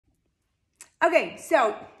Okay,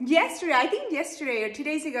 so yesterday, I think yesterday or 2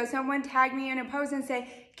 days ago, someone tagged me in a post and said,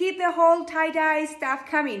 keep the whole tie-dye stuff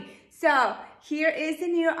coming. So here is the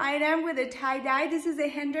new item with the tie-dye. This is a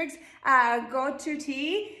Hendrix go-to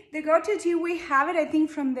tee. The go-to tee, we have it, I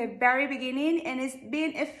think, from the very beginning, and it's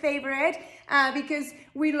been a favorite because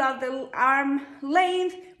we love the arm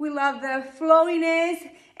length, we love the flowiness,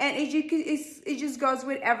 and it just goes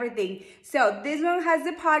with everything. So this one has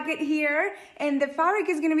the pocket here, and the fabric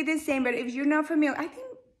is gonna be the same, but if you're not familiar, I think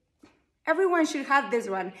everyone should have this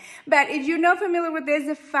one. But if you're not familiar with this,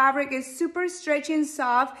 the fabric is super stretchy and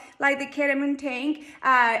soft, like the ketamine tank,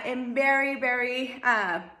 and very, very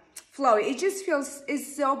flowy. It just feels,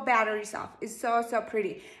 it's so battery soft. It's so, so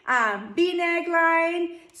pretty. V-neck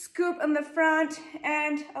line, scoop on the front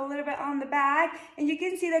and a little bit on the back. And you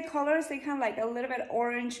can see the colors, they kind of like a little bit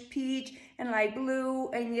orange, peach, and like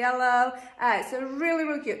blue and yellow. So really,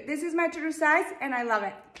 really cute. This is my true size and I love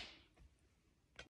it.